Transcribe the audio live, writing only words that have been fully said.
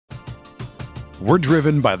We're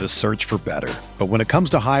driven by the search for better. But when it comes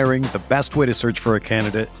to hiring, the best way to search for a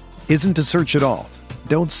candidate isn't to search at all.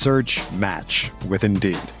 Don't search, match with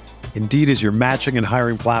Indeed. Indeed is your matching and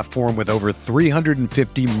hiring platform with over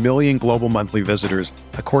 350 million global monthly visitors,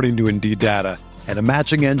 according to Indeed data, and a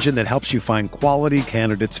matching engine that helps you find quality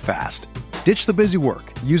candidates fast. Ditch the busy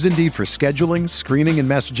work. Use Indeed for scheduling, screening, and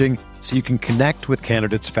messaging so you can connect with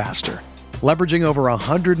candidates faster. Leveraging over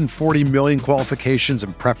 140 million qualifications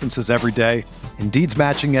and preferences every day, Indeed's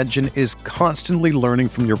matching engine is constantly learning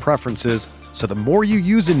from your preferences, so the more you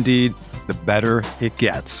use Indeed, the better it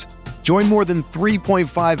gets. Join more than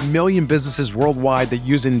 3.5 million businesses worldwide that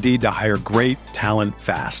use Indeed to hire great talent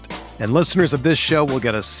fast. And listeners of this show will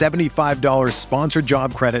get a $75 sponsored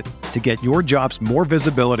job credit to get your jobs more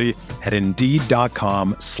visibility at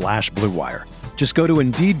Indeed.com/Blue Wire. Just go to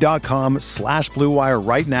Indeed.com/Blue Wire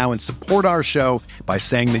right now and support our show by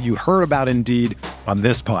saying that you heard about Indeed on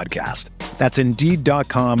this podcast. That's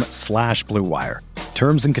Indeed.com/Blue Wire.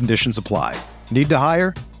 Terms and conditions apply. Need to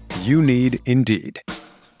hire? You need Indeed.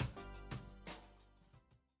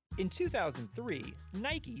 In 2003,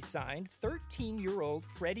 Nike signed 13-year-old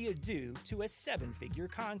Freddie Adu to a 7-figure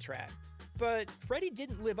contract. But Freddie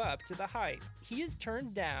didn't live up to the hype. He has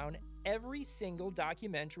turned down every single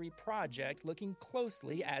documentary project looking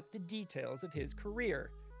closely at the details of his career.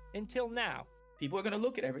 Until now. People are going to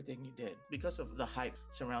look at everything you did because of the hype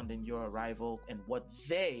surrounding your arrival and what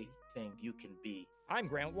they think you can be. I'm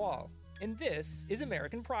Grant Wall, and this is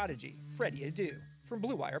American Prodigy, Freddie Adu, from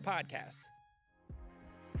Blue Wire Podcasts.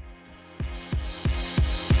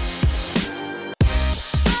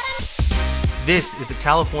 This is the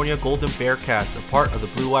California Golden Bearcast, a part of the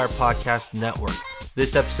Blue Wire Podcast Network.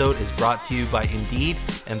 This episode is brought to you by Indeed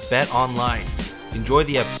and Bet Online. Enjoy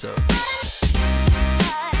the episode.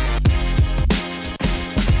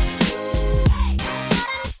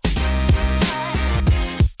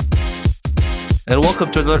 And welcome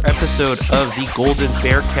to another episode of the Golden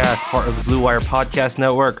Bearcast, part of the Blue Wire Podcast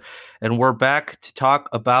Network. And we're back to talk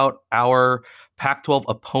about our Pac-12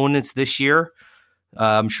 opponents this year.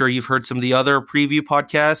 I'm sure you've heard some of the other preview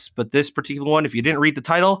podcasts, but this particular one, if you didn't read the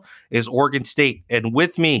title, is Oregon State. And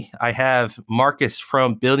with me, I have Marcus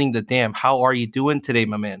from Building the Dam. How are you doing today,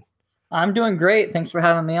 my man? I'm doing great. Thanks for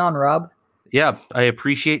having me on, Rob. Yeah, I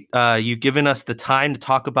appreciate you giving us the time to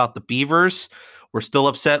talk about the Beavers. We're still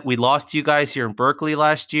upset we lost to you guys here in Berkeley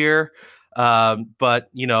last year. But,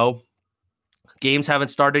 you know, games haven't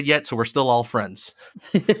started yet, so we're still all friends.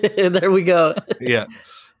 There we go. Yeah.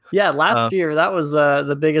 Yeah, last year, that was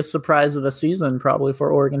the biggest surprise of the season, probably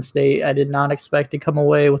for Oregon State. I did not expect to come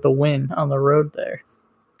away with a win on the road there.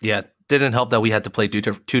 Yeah, didn't help that we had to play two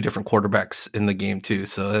different quarterbacks in the game, too.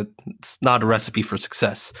 So it's not a recipe for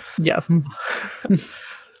success. Yeah.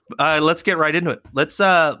 Let's get right into it. Let's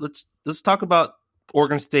talk about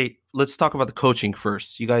Oregon State. Let's talk about the coaching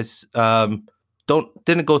first. You guys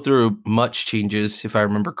didn't go through much changes, if I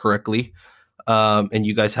remember correctly. And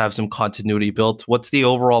you guys have some continuity built. What's the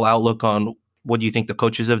overall outlook on what do you think the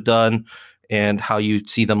coaches have done and how you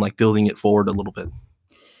see them like building it forward a little bit?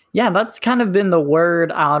 Yeah, that's kind of been the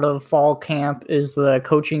word out of fall camp is the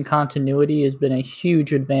coaching continuity has been a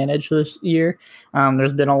huge advantage this year.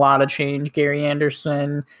 There's been a lot of change. Gary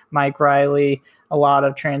Anderson, Mike Riley, a lot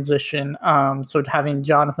of transition. So having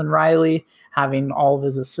Jonathan Riley, having all of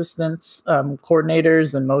his assistants,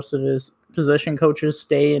 coordinators, and most of his position coaches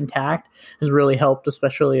stay intact has really helped,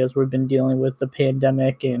 especially as we've been dealing with the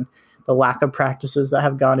pandemic and the lack of practices that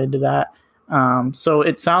have gone into that. So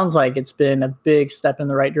it sounds like it's been a big step in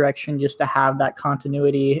the right direction just to have that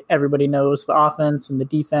continuity. Everybody knows the offense and the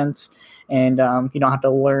defense, and you don't have to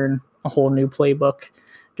learn a whole new playbook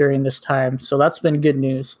during this time. So that's been good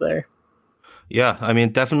news there. Yeah, I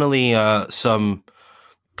mean, definitely some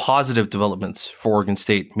positive developments for Oregon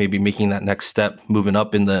State, maybe making that next step, moving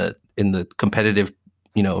up in the competitive,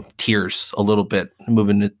 tiers a little bit,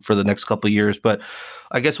 moving it for the next couple of years. But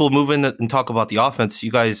I guess we'll move in and talk about the offense.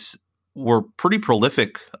 You guys were pretty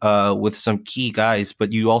prolific with some key guys,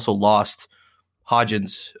 but you also lost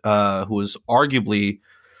Hodgins, who was arguably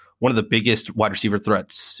one of the biggest wide receiver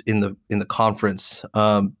threats in the conference.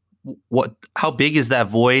 How big is that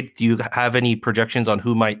void? Do you have any projections on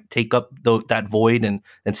who might take up that void and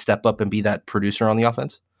step up and be that producer on the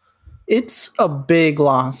offense? It's a big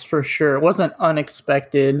loss for sure. It wasn't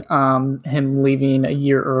unexpected, him leaving a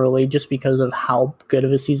year early just because of how good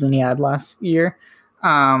of a season he had last year.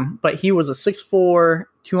 But he was a 6'4",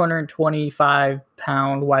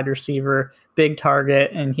 225-pound wide receiver, big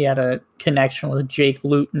target, and he had a connection with Jake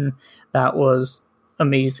Luton that was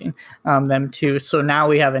amazing, them too. So now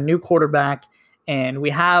we have a new quarterback, and we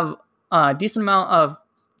have a decent amount of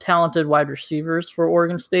talented wide receivers for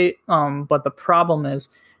Oregon State, but the problem is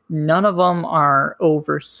none of them are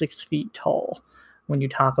over 6 feet tall. When you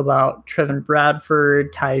talk about Trevin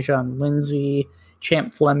Bradford, Tyjon Lindsey,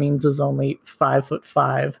 Champ Flemings is only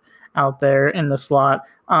 5'5" out there in the slot.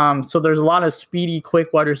 So there's a lot of speedy,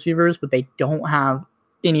 quick wide receivers, but they don't have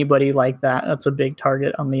anybody like that. That's a big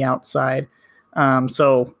target on the outside.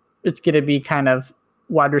 So it's going to be kind of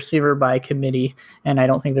wide receiver by committee, and I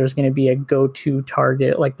don't think there's going to be a go-to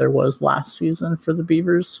target like there was last season for the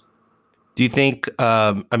Beavers. Do you think,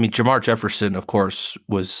 Jermar Jefferson, of course,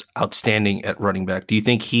 was outstanding at running back. Do you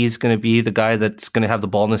think he's going to be the guy that's going to have the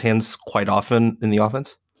ball in his hands quite often in the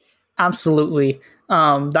offense? Absolutely.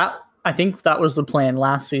 I think that was the plan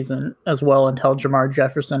last season as well, until Jermar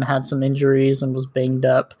Jefferson had some injuries and was banged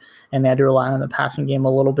up, and they had to rely on the passing game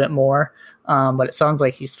a little bit more. But it sounds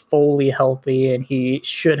like he's fully healthy, and he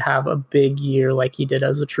should have a big year like he did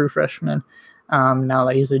as a true freshman now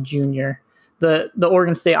that he's a junior. The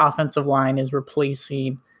Oregon State offensive line is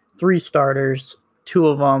replacing 3 starters, 2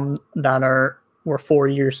 of them that were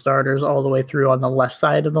 4-year starters all the way through on the left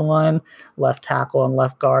side of the line, left tackle and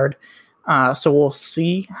left guard. So we'll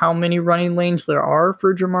see how many running lanes there are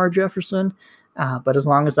for Jermar Jefferson. But as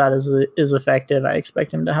long as that is effective, I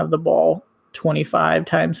expect him to have the ball 25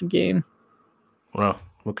 times a game. Wow.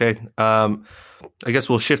 Okay. I guess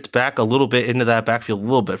we'll shift back a little bit into that backfield a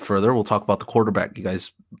little bit further. We'll talk about the quarterback. You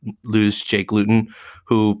guys lose Jake Luton,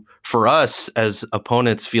 who for us as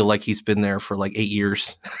opponents feel like he's been there for like 8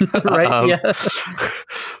 years. Right. Yeah.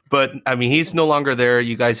 But I mean, he's no longer there.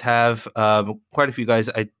 You guys have quite a few guys.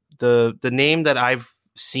 The name that I've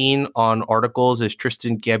seen on articles is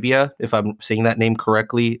Tristan Gebbia, if I'm saying that name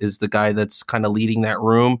correctly, is the guy that's kind of leading that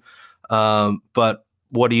room. But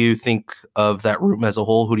what do you think of that room as a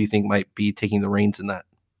whole? Who do you think might be taking the reins in that?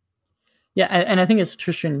 Yeah, and I think it's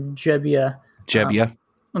Tristan Gebbia.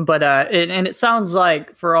 But it sounds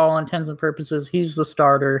like, for all intents and purposes, he's the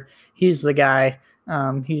starter. He's the guy.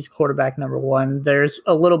 He's quarterback number 1. There's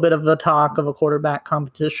a little bit of the talk of a quarterback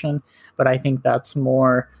competition, but I think that's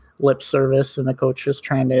more lip service and the coach is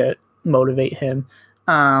trying to motivate him.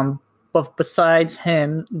 But besides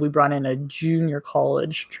him, we brought in a junior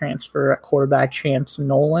college transfer at quarterback, Chance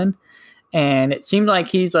Nolan, and it seemed like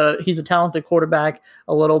he's a talented quarterback,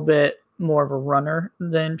 a little bit more of a runner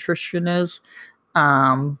than Tristan is.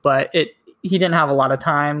 But he didn't have a lot of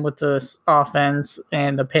time with this offense,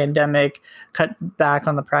 and the pandemic cut back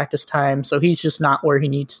on the practice time, so he's just not where he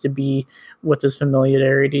needs to be with his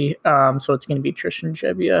familiarity. So it's going to be Tristan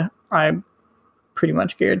Gebbia. I pretty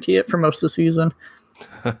much guarantee it for most of the season.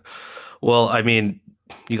 Well, I mean,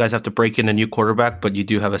 you guys have to break in a new quarterback, but you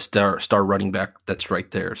do have a star running back that's right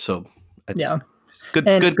there. So yeah,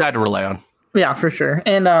 good guy to rely on. Yeah, for sure.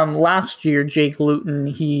 And last year, Jake Luton,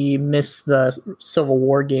 he missed the Civil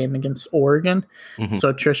War game against Oregon. Mm-hmm.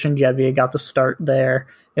 So Tristan Gebbia got the start there.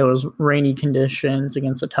 It was rainy conditions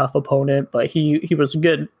against a tough opponent, but he was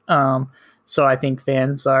good. So I think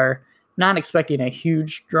fans are not expecting a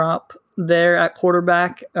huge drop there at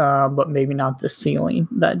quarterback, but maybe not the ceiling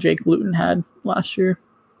that Jake Luton had last year.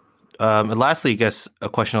 And lastly, I guess a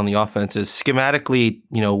question on the offense is schematically,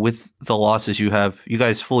 with the losses you have, you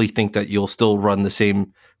guys fully think that you'll still run the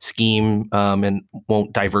same scheme and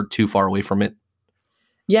won't divert too far away from it?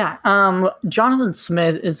 Yeah. Jonathan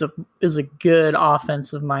Smith is a good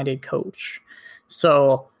offensive minded coach.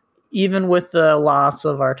 So even with the loss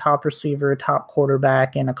of our top receiver, top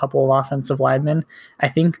quarterback, and a couple of offensive linemen, I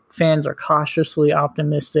think fans are cautiously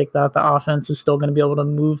optimistic that the offense is still going to be able to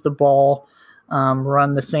move the ball,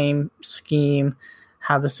 run the same scheme,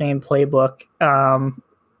 have the same playbook.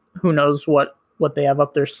 Who knows what they have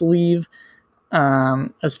up their sleeve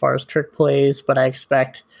as far as trick plays, but I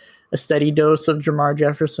expect a steady dose of Jermar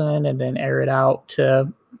Jefferson and then air it out to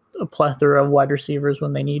a plethora of wide receivers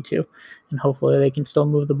when they need to. And hopefully they can still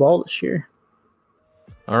move the ball this year.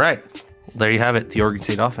 All right. There you have it, the Oregon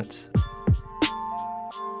State offense.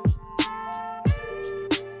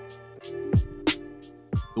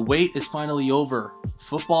 The wait is finally over.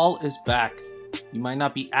 Football is back. You might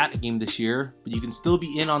not be at a game this year, but you can still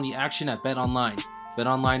be in on the action at BetOnline.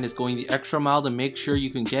 BetOnline is going the extra mile to make sure you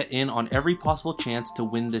can get in on every possible chance to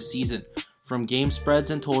win this season. From game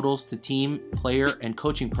spreads and totals to team, player, and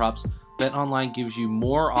coaching props, BetOnline gives you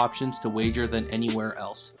more options to wager than anywhere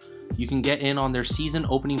else. You can get in on their season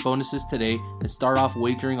opening bonuses today and start off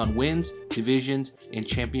wagering on wins, divisions, and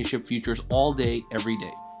championship futures all day, every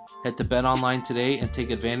day. Head to BetOnline today and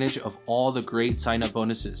take advantage of all the great sign-up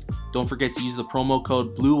bonuses. Don't forget to use the promo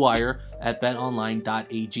code BLUEWIRE at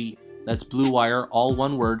betonline.ag. That's BLUEWIRE, all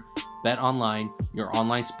one word. BetOnline, your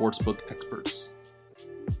online sportsbook experts.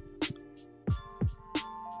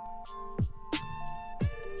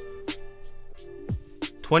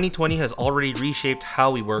 2020 has already reshaped how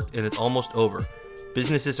we work, and it's almost over.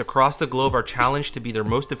 Businesses across the globe are challenged to be their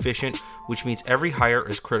most efficient, which means every hire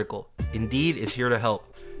is critical. Indeed is here to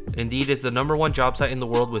help. Indeed is the #1 job site in the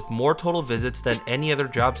world with more total visits than any other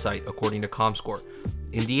job site, according to Comscore.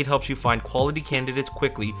 Indeed helps you find quality candidates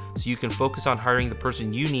quickly so you can focus on hiring the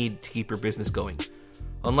person you need to keep your business going.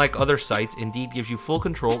 Unlike other sites, Indeed gives you full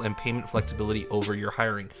control and payment flexibility over your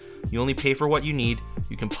hiring. You only pay for what you need,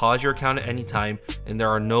 you can pause your account at any time, and there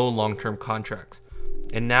are no long-term contracts.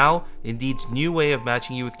 And now, Indeed's new way of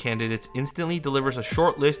matching you with candidates instantly delivers a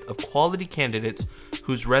short list of quality candidates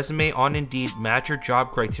whose resume on Indeed match your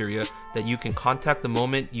job criteria that you can contact the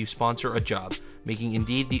moment you sponsor a job, making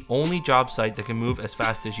Indeed the only job site that can move as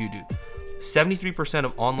fast as you do. 73%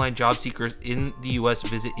 of online job seekers in the US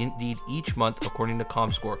visit Indeed each month, according to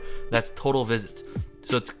Comscore. That's total visits.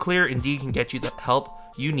 So it's clear Indeed can get you the help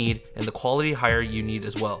you need and the quality hire you need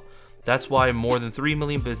as well. That's why more than 3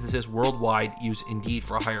 million businesses worldwide use Indeed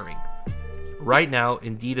for hiring. Right now,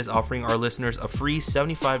 Indeed is offering our listeners a free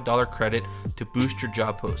 $75 credit to boost your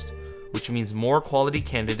job post, which means more quality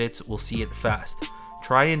candidates will see it fast.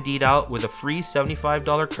 Try Indeed out with a free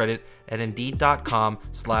 $75 credit at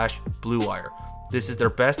Indeed.com/Blue Wire. This is their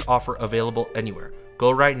best offer available anywhere. Go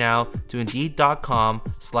right now to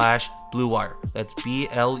Indeed.com/Blue Wire. That's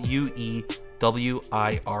BLUEWIRE.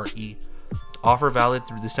 Offer valid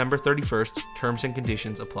through December 31st. Terms and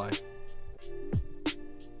conditions apply.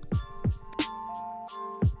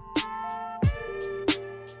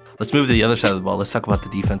 Let's move to the other side of the ball. Let's talk about the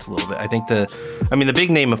defense a little bit. I think the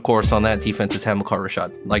big name, of course, on that defense is Hamilcar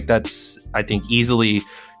Rashed. Like, that's, I think, easily,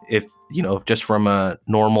 if, just from a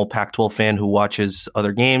normal Pac-12 fan who watches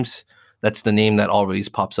other games, that's the name that always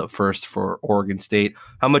pops up first for Oregon State.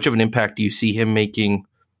 How much of an impact do you see him making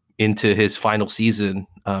into his final season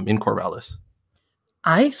in Corvallis?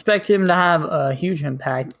 I expect him to have a huge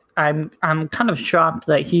impact. I'm kind of shocked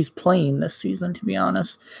that he's playing this season, to be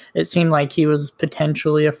honest. It seemed like he was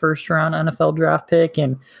potentially a first-round NFL draft pick,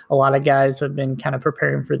 and a lot of guys have been kind of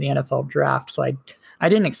preparing for the NFL draft. So I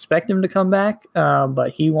didn't expect him to come back,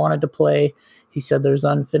 but he wanted to play. He said there's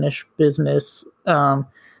unfinished business.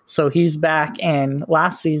 So he's back, and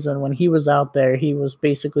last season when he was out there, he was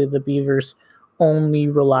basically the Beavers' only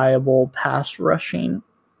reliable pass rushing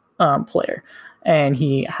player. And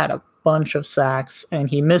he had a bunch of sacks, and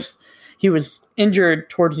he was injured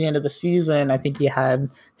towards the end of the season. I think he had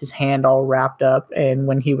his hand all wrapped up, and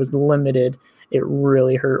when he was limited, it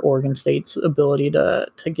really hurt Oregon State's ability to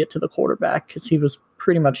get to the quarterback, because he was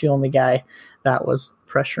pretty much the only guy that was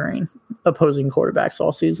pressuring opposing quarterbacks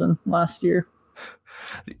all season last year.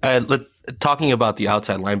 Talking about the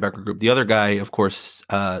outside linebacker group, the other guy, of course,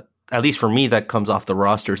 at least for me, that comes off the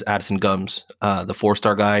roster is Addison Gums, the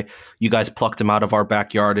 4-star guy. You guys plucked him out of our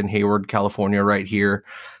backyard in Hayward, California, right here.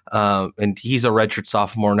 And he's a redshirt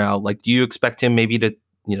sophomore now. Like, do you expect him maybe to,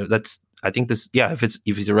 if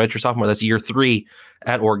he's a redshirt sophomore, that's year 3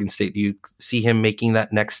 at Oregon State. Do you see him making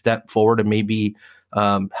that next step forward and maybe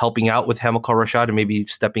helping out with Hamilcar Rashed and maybe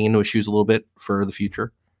stepping into his shoes a little bit for the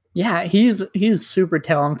future? Yeah, he's a super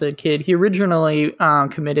talented kid. He originally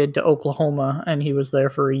committed to Oklahoma, and he was there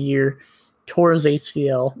for a year, tore his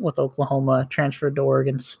ACL with Oklahoma, transferred to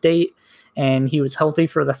Oregon State, and he was healthy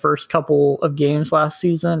for the first couple of games last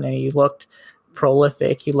season, and he looked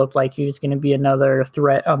prolific. He looked like he was going to be another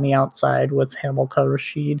threat on the outside with Hamilcar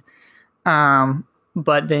Rashed.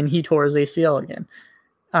 But then he tore his ACL again.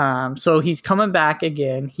 So he's coming back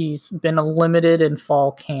again. He's been limited in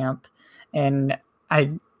fall camp, and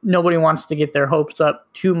nobody wants to get their hopes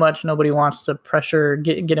up too much. Nobody wants to pressure,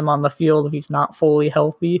 get him on the field if he's not fully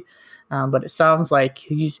healthy. But it sounds like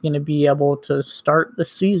he's going to be able to start the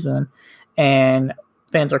season, and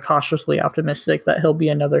fans are cautiously optimistic that he'll be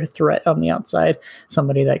another threat on the outside,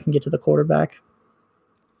 somebody that can get to the quarterback.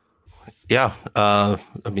 Yeah.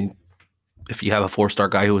 If you have a 4-star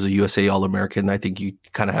guy who was a USA All-American, I think you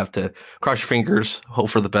kind of have to cross your fingers, hope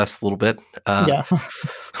for the best a little bit. Yeah.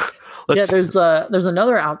 There's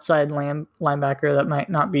another outside linebacker that might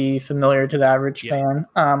not be familiar to the average fan.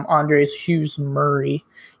 Andres Hughes Murray.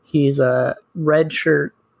 He's a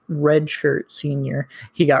redshirt senior.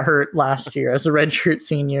 He got hurt last year as a redshirt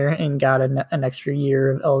senior and got an extra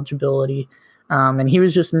year of eligibility. And he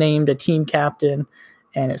was just named a team captain.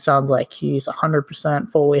 And it sounds like he's 100%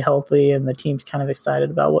 fully healthy, and the team's kind of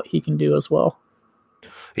excited about what he can do as well.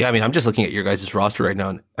 Yeah, I'm just looking at your guys' roster right now,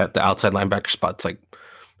 and at the outside linebacker spots, like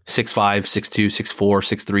 6'5", 6'2", 6'4",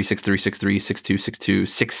 6'3", 6'3", 6'3", 6'2", 6'2",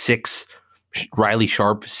 6'6", Riley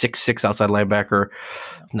Sharp, 6'6" outside linebacker,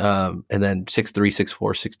 and then 6'3", 6'4",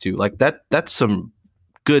 6'2". Like that's some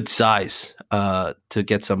good size to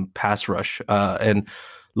get some pass rush. And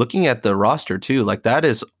looking at the roster too, like that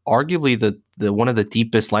is arguably the one of the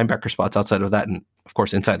deepest linebacker spots outside of that, and of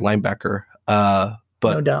course inside linebacker. But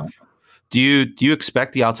no doubt. Do you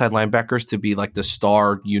expect the outside linebackers to be like the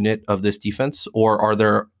star unit of this defense, or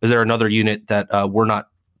is there another unit that we're not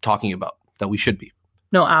talking about that we should be?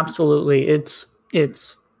 No, absolutely.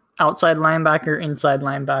 It's outside linebacker, inside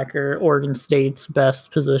linebacker, Oregon State's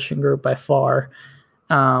best position group by far.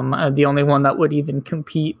 The only one that would even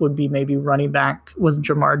compete would be maybe running back with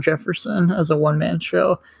Jamar Jefferson as a one-man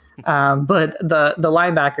show. But the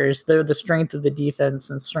linebackers, they're the strength of the defense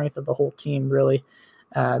and strength of the whole team, really.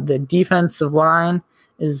 The defensive line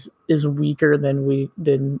is weaker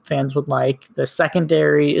than fans would like. The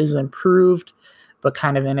secondary is improved, but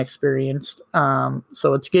kind of inexperienced.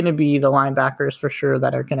 So it's going to be the linebackers for sure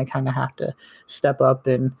that are going to kind of have to step up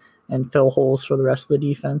and fill holes for the rest of the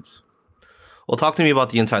defense. Well, talk to me about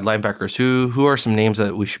the inside linebackers. Who are some names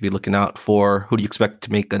that we should be looking out for? Who do you expect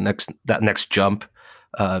to make that next jump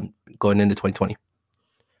going into 2020?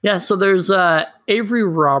 Yeah, so there's Avery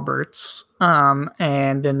Roberts,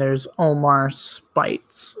 and then there's Omar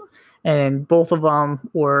Spites, and both of them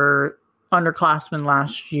were underclassmen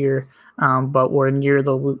last year, but were near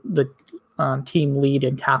the team lead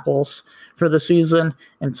in tackles for the season,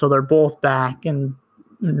 and so they're both back, and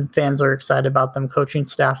fans are excited about them. Coaching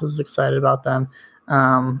staff is excited about them.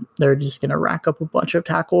 They're just going to rack up a bunch of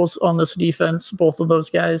tackles on this defense, both of those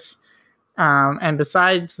guys, and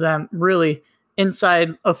besides them, really.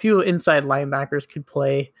 A few inside linebackers could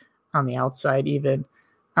play on the outside even.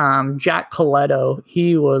 Jack Coletto,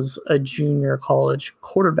 he was a junior college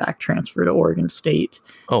quarterback transfer to Oregon State.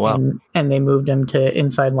 Oh, wow. And they moved him to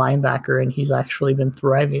inside linebacker, and he's actually been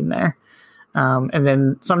thriving there. And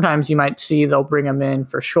then sometimes you might see they'll bring him in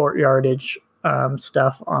for short yardage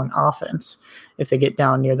stuff on offense. If they get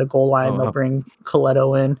down near the goal line, they'll bring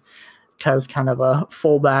Coletto in because kind of a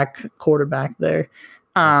fullback quarterback there.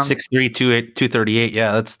 6'3", 238.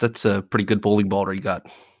 Yeah, that's a pretty good bowling ball you got.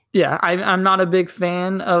 Yeah, I'm not a big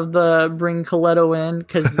fan of the bring Coletto in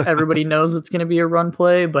because everybody knows it's going to be a run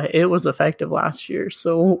play, but it was effective last year.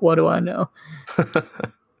 So what do I know?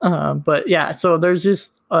 But yeah, so there's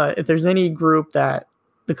just if there's any group that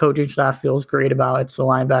the coaching staff feels great about, it's the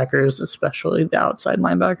linebackers, especially the outside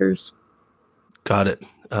linebackers. Got it.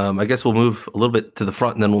 I guess we'll move a little bit to the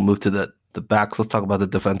front and then we'll move to the backs. Let's talk about the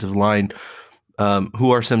defensive line. Who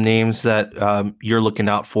are some names that you're looking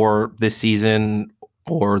out for this season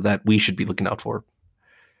or that we should be looking out for?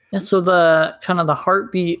 Yeah, so the kind of the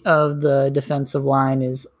heartbeat of the defensive line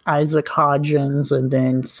is Isaac Hodgins and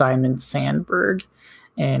then Simon Sandberg.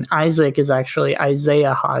 And Isaac is actually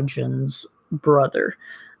Isaiah Hodgins' brother,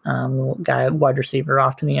 the guy, wide receiver,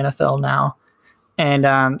 off to the NFL now.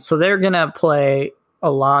 And so they're going to play a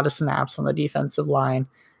lot of snaps on the defensive line,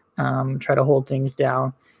 try to hold things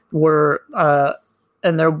down.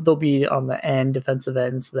 And they'll be on the end, defensive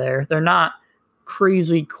ends there. They're not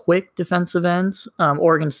crazy quick defensive ends.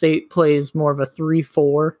 Oregon State plays more of a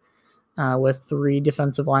 3-4 with 3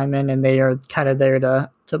 defensive linemen, and they are kind of there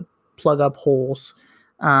to plug up holes.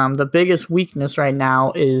 The biggest weakness right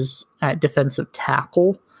now is at defensive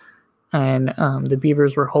tackle, and the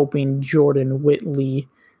Beavers were hoping Jordan Whitley,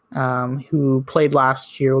 who played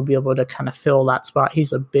last year, will be able to kind of fill that spot.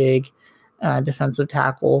 He's a big defensive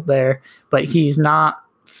tackle there, but he's not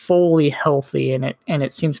fully healthy, and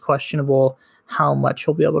it seems questionable how much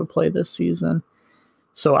he'll be able to play this season.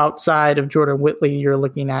 So outside of Jordan Whitley, you're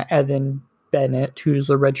looking at Evan Bennett, who's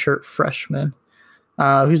a redshirt freshman,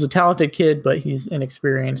 who's a talented kid, but he's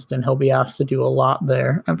inexperienced, and he'll be asked to do a lot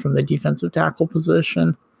there from the defensive tackle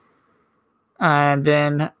position. And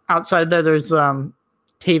then outside there, there's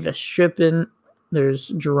Tavis Shippen. There's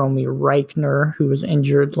Jerome Reichner, who was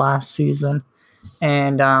injured last season.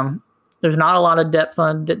 And there's not a lot of depth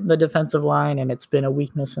on the defensive line, and it's been a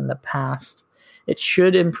weakness in the past. It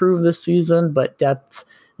should improve this season, but depth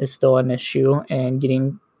is still an issue, and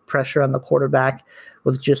getting pressure on the quarterback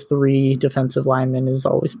with just 3 defensive linemen has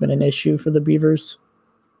always been an issue for the Beavers.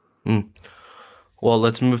 Well,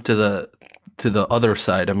 let's move to the other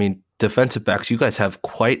side. I mean, defensive backs, you guys have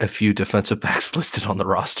quite a few defensive backs listed on the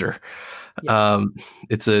roster. Yeah.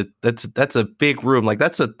 That's a big room. Like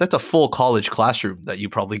that's a full college classroom that you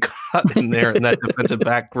probably got in there in that defensive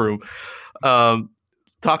back room.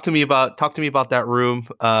 Talk to me about that room.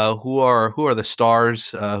 Who are the stars?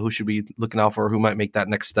 Who should be looking out for? Who might make that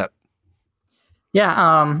next step?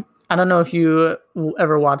 Yeah. I don't know if you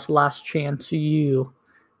ever watched Last Chance U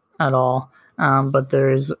at all. But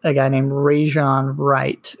there's a guy named Rajon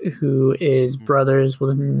Wright, who is brothers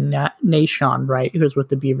with Nahshon Wright, who was with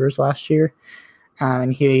the Beavers last year.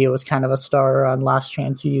 And he was kind of a star on Last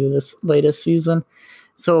Chance U this latest season.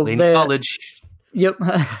 So Lane College. Yep,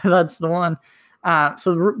 that's the one.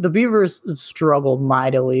 So the Beavers struggled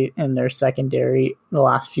mightily in their secondary the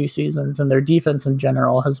last few seasons, and their defense in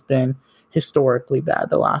general has been historically bad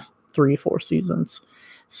the last 3-4 seasons.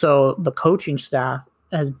 So the coaching staff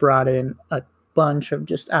has brought in a bunch of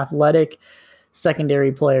just athletic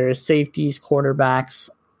secondary players, safeties, quarterbacks,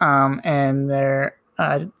 and their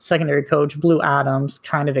secondary coach, Blue Adams,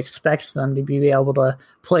 kind of expects them to be able to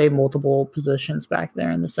play multiple positions back there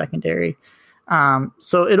in the secondary.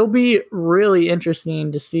 So it'll be really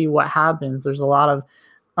interesting to see what happens. There's a lot of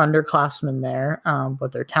underclassmen there,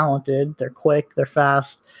 but they're talented, they're quick, they're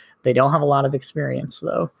fast. They don't have a lot of experience,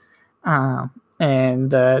 though. And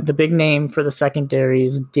the big name for the secondary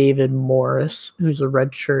is David Morris, who's a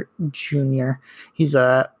redshirt junior. He's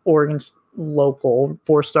a Oregon local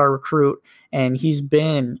 4-star recruit, and he's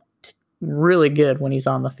been really good when he's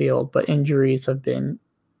on the field, but injuries have been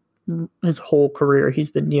his whole career. He's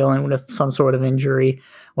been dealing with some sort of injury,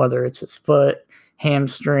 whether it's his foot,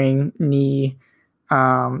 hamstring, knee.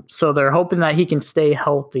 So they're hoping that he can stay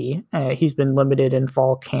healthy. He's been limited in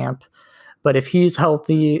fall camp, but if he's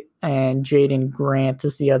healthy, and Jaden Grant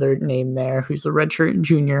is the other name there, who's a redshirt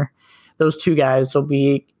junior, those two guys will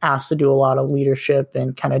be asked to do a lot of leadership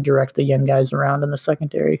and kind of direct the young guys around in the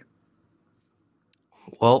secondary.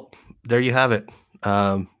 Well, there you have it.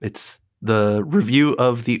 It's the review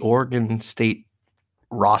of the Oregon State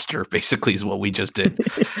roster, basically, is what we just did.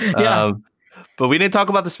 Yeah. But we didn't talk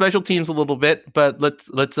about the special teams a little bit. But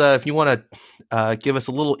let's if you want to give us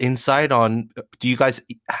a little insight on, do you guys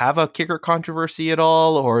have a kicker controversy at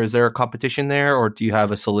all, or is there a competition there, or do you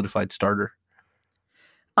have a solidified starter?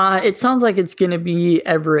 It sounds like it's going to be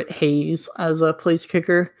Everett Hayes as a place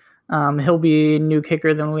kicker. He'll be a new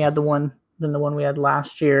kicker than the one we had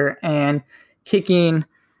last year, and kicking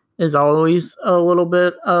is always a little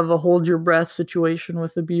bit of a hold your breath situation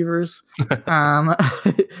with the Beavers.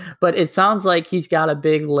 But it sounds like he's got a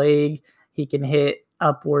big leg. He can hit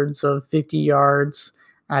upwards of 50 yards.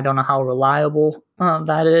 I don't know how reliable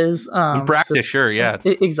that is. In practice, sure, yeah.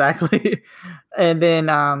 Exactly. And then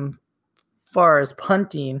far as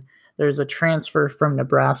punting, there's a transfer from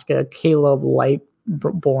Nebraska, Caleb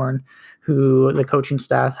Lightborn, who the coaching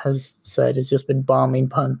staff has said has just been bombing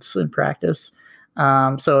punts in practice.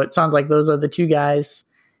 So it sounds like those are the two guys,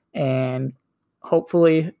 and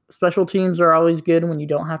hopefully special teams are always good when you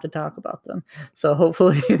don't have to talk about them. So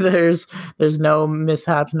hopefully there's no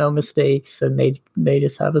mishaps, no mistakes, and they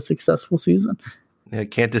just have a successful season. Yeah, I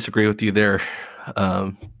can't disagree with you there.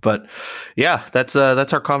 But yeah, that's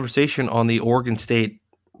our conversation on the Oregon State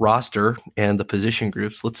roster and the position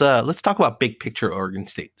groups. Let's talk about big picture Oregon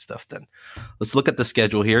State stuff then. Let's look at the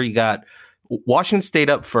schedule here. You got Washington State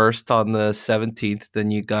up first on the 17th.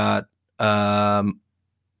 Then you got, or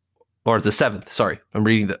the 7th. Sorry, I'm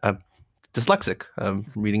reading I'm dyslexic.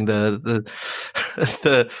 I'm reading the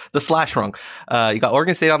slash wrong. You got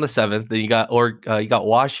Oregon State on the 7th. Then you got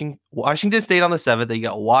Washington State on the 7th. Then you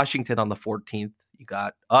got Washington on the 14th. You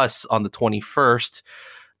got us on the 21st.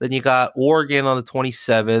 Then you got Oregon on the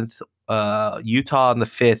 27th. Utah on the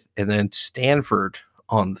 5th, and then Stanford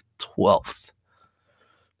on the 12th.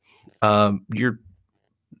 You're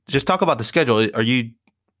just talk about the schedule. Are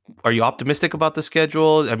you optimistic about the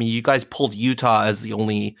schedule? I mean, you guys pulled Utah as the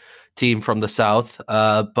only team from the South,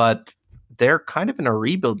 but they're kind of in a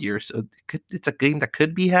rebuild year, so it's a game that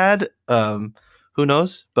could be had. Who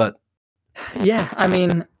knows? But yeah, I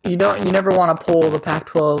mean, you never want to pull the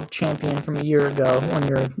Pac-12 champion from a year ago when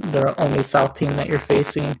you're the only South team that you're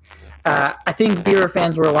facing. I think Beaver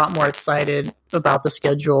fans were a lot more excited about the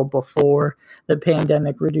schedule before the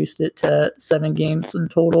pandemic reduced it to 7 games in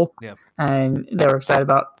total. Yeah. And they were excited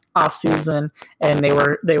about off-season, and they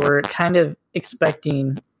were kind of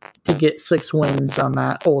expecting to get 6 wins on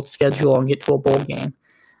that old schedule and get to a bowl game.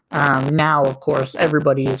 Now, of course,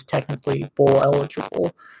 everybody is technically bowl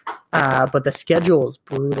eligible, but the schedule is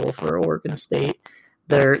brutal for Oregon State.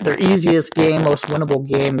 Their easiest game, most winnable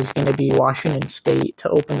game is going to be Washington State to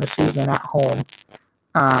open the season at home.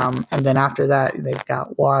 And then after that, they've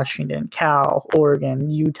got Washington, Cal, Oregon,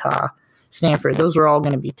 Utah, Stanford. Those are all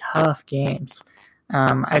going to be tough games.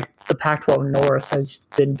 The Pac-12 North has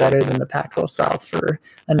been better than the Pac-12 South for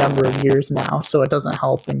a number of years now, so it doesn't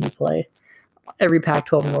help when you play every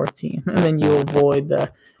Pac-12 North team. And then you avoid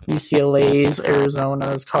the UCLA's,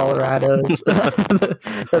 Arizona's, Colorado's,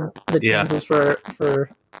 the chances for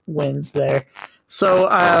wins there.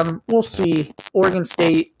 So we'll see. Oregon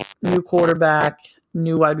State, new quarterback,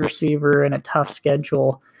 new wide receiver, and a tough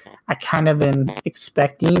schedule. I kind of am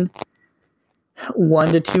expecting 1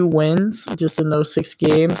 to 2 wins just in those 6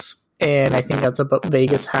 games. and I think that's about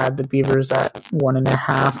Vegas had the Beavers at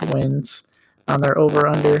 1.5 wins on their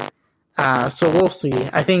over-under. So we'll see.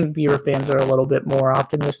 I think Beaver fans are a little bit more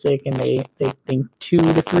optimistic, and they think 2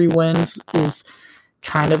 to 3 wins is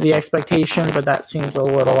kind of the expectation, but that seems a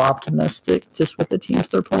little optimistic just with the teams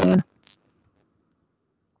they're playing.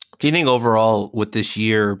 Do you think overall, with this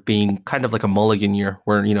year being kind of like a mulligan year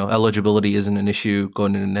where, eligibility isn't an issue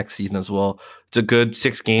going into next season as well, it's a good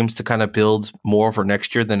 6 games to kind of build more for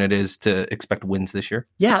next year than it is to expect wins this year?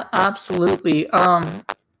 Yeah, absolutely.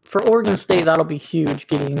 For Oregon State, that'll be huge,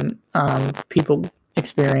 getting people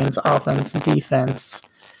experience offense and defense.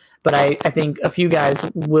 But I think a few guys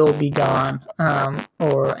will be gone,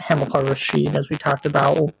 or Hamilcar Rashed, as we talked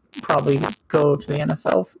about, will probably go to the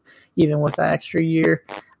NFL even with that extra year.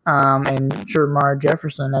 And Jermar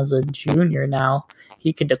Jefferson, as a junior now,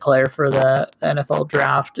 he could declare for the NFL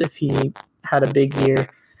draft if he had a big year.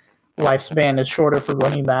 Lifespan is shorter for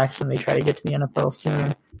running backs, and they try to get to the NFL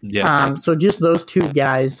soon. Yeah. So just those 2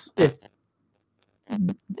 guys, if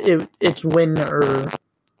it's win or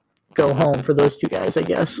go home for those 2 guys, I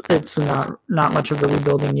guess it's not much of a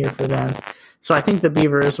rebuilding year for them. So I think the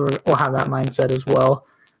Beavers will have that mindset as well.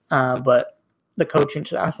 But the coaching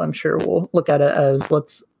staff, I'm sure, will look at it as,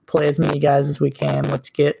 let's play as many guys as we can. Let's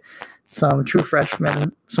get some true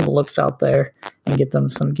freshmen, some looks out there, and get them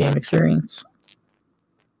some game experience.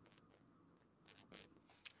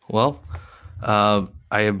 Well, I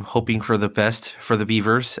am hoping for the best for the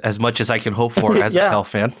Beavers, as much as I can hope for as a Cal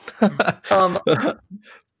fan.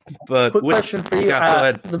 But quick question for you. Yeah, go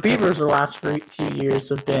ahead. The Beavers the last few years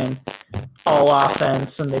have been all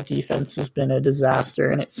offense, and the defense has been a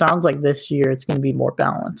disaster. And it sounds like this year it's going to be more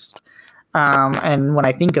balanced. And when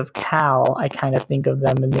I think of Cal, I kind of think of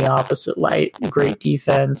them in the opposite light. Great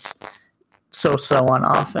defense, so-so on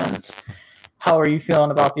offense. How are you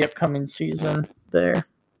feeling about the upcoming season there?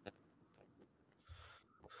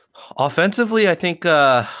 Offensively, I think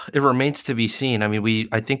it remains to be seen. I mean,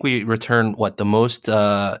 I think we return the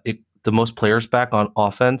most players back on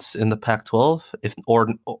offense in the Pac-12,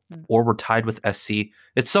 or we're tied with SC.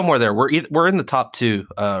 It's somewhere there. We're in the top 2,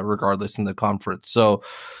 regardless in the conference. So,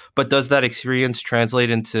 but does that experience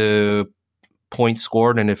translate into points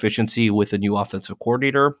scored and efficiency with a new offensive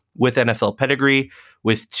coordinator, with NFL pedigree,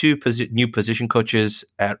 with 2 new position coaches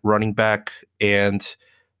at running back and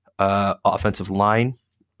offensive line?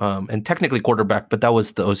 And technically quarterback, but that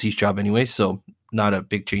was the OC's job anyway, so not a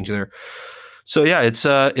big change there. So yeah, it's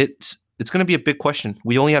going to be a big question.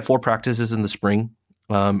 We only had 4 practices in the spring,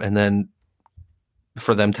 and then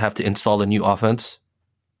for them to have to install a new offense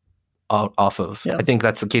off of. Yeah. I think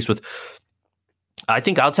that's the case with. I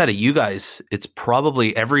think outside of you guys, it's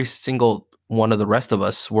probably every single one of the rest of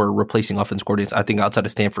us were replacing offense coordinators. I think outside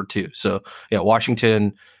of Stanford too. So yeah,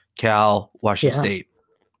 Washington, Cal, Washington State,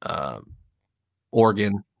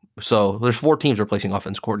 Oregon. So there's 4 teams replacing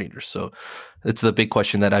offense coordinators. So it's the big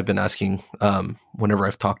question that I've been asking whenever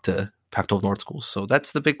I've talked to Pac-12 North schools. So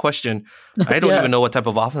that's the big question. I don't even know what type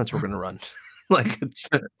of offense we're going to run.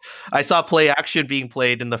 I saw play action being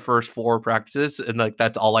played in the first 4 practices, and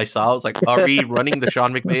that's all I saw. I was like, are we running the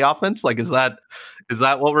Sean McVay offense? Is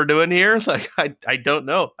that what we're doing here? I don't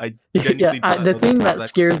know. The thing that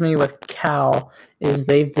scares me with Cal is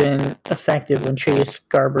they've been effective when Chase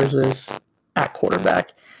Garbers is at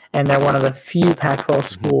quarterback, and they're one of the few Pac-12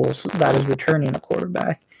 schools that is returning a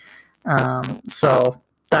quarterback. So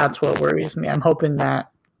that's what worries me. I'm hoping that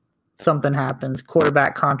something happens,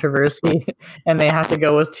 quarterback controversy, and they have to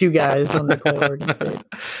go with 2 guys when they play Oregon State.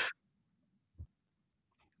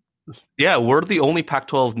 Yeah, we're the only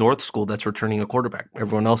Pac-12 North school that's returning a quarterback.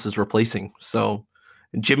 Everyone else is replacing. So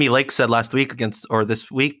Jimmy Lake said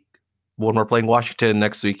this week, when we're playing Washington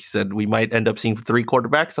next week, he said we might end up seeing 3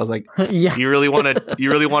 quarterbacks. I was like, yeah. You really want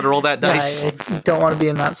to roll that dice? I don't want to be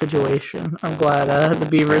in that situation. I'm glad the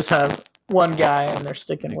Beavers have 1 guy and they're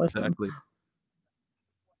sticking with him.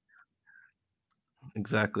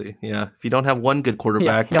 Exactly. Yeah. If you don't have 1 good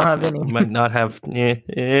quarterback, you don't have any. You might not have.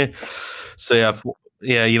 So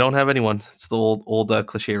yeah, you don't have anyone. It's the old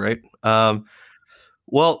cliche, right?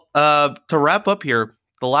 Well, to wrap up here,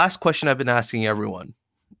 the last question I've been asking everyone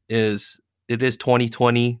is: it is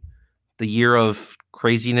 2020, the year of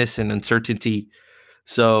craziness and uncertainty.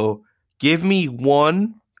 So, give me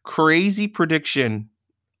 1 crazy prediction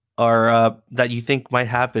or that you think might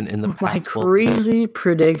happen in the Pac-12. My crazy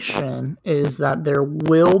prediction is that there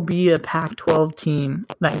will be a Pac-12 team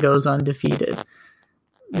that goes undefeated.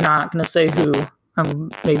 Not going to say who.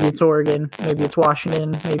 Maybe it's Oregon, maybe it's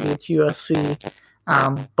Washington, maybe it's USC.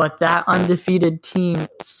 But that undefeated team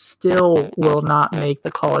still will not make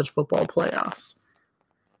the college football playoffs.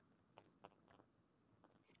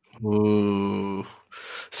 Ooh.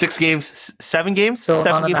 6 games, 7 games, Still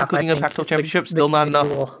 7 not games, enough. including I a think Pac-12 championship. Still the not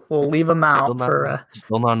enough. We'll leave them out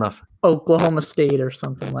Still not enough. Oklahoma State or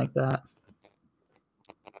something like that.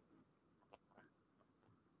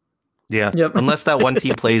 Yeah, Yep. unless that one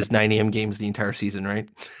team plays 9 a.m. games the entire season, right?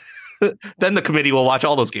 Then the committee will watch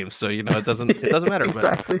all those games. So it doesn't matter.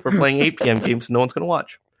 Exactly. But if we're playing 8 p.m. games, no one's going to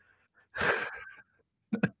watch.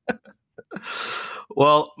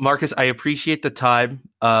 Well, Marcus, I appreciate the time.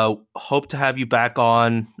 Hope to have you back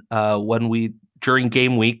on during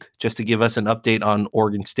game week, just to give us an update on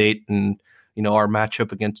Oregon State and our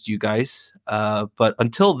matchup against you guys. But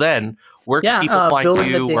until then, where can people find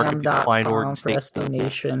you? Where can people find Oregon State? SB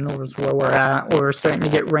Nation is where we're at. We're starting to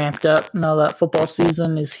get ramped up now that football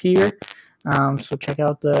season is here. So check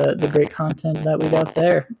out the great content that we got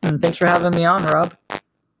there. And thanks for having me on, Rob.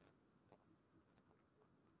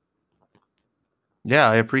 Yeah,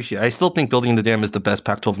 I appreciate it. I still think Building the Dam is the best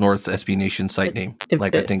Pac-12 North SB Nation site name.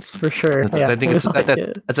 I think for sure. I think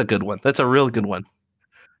that's a good one. That's a real good one.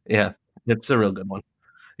 Yeah, it's a real good one.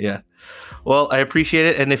 Yeah. Well, I appreciate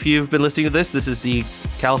it. And if you've been listening to this is the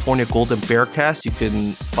California Golden Bearcast. You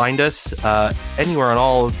can find us anywhere on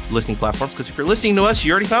all listening platforms, because if you're listening to us,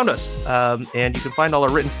 you already found us. And you can find all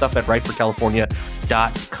our written stuff at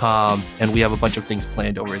writeforcalifornia.com. And we have a bunch of things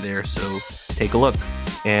planned over there, so take a look.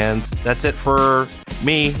 And that's it for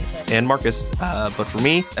me and Marcus. But for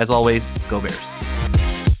me, as always, go Bears.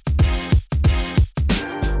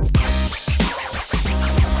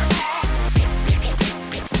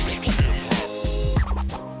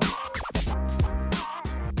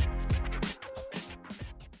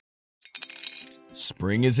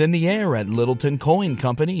 Spring is in the air at Littleton Coin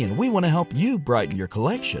Company, and we want to help you brighten your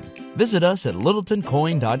collection. Visit us at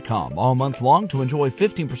littletoncoin.com all month long to enjoy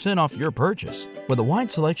 15% off your purchase. With a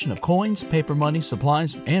wide selection of coins, paper money,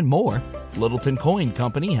 supplies, and more, Littleton Coin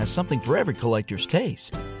Company has something for every collector's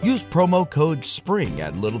taste. Use promo code SPRING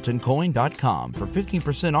at littletoncoin.com for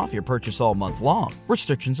 15% off your purchase all month long.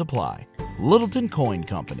 Restrictions apply. Littleton Coin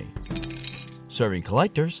Company. Serving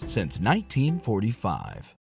collectors since 1945.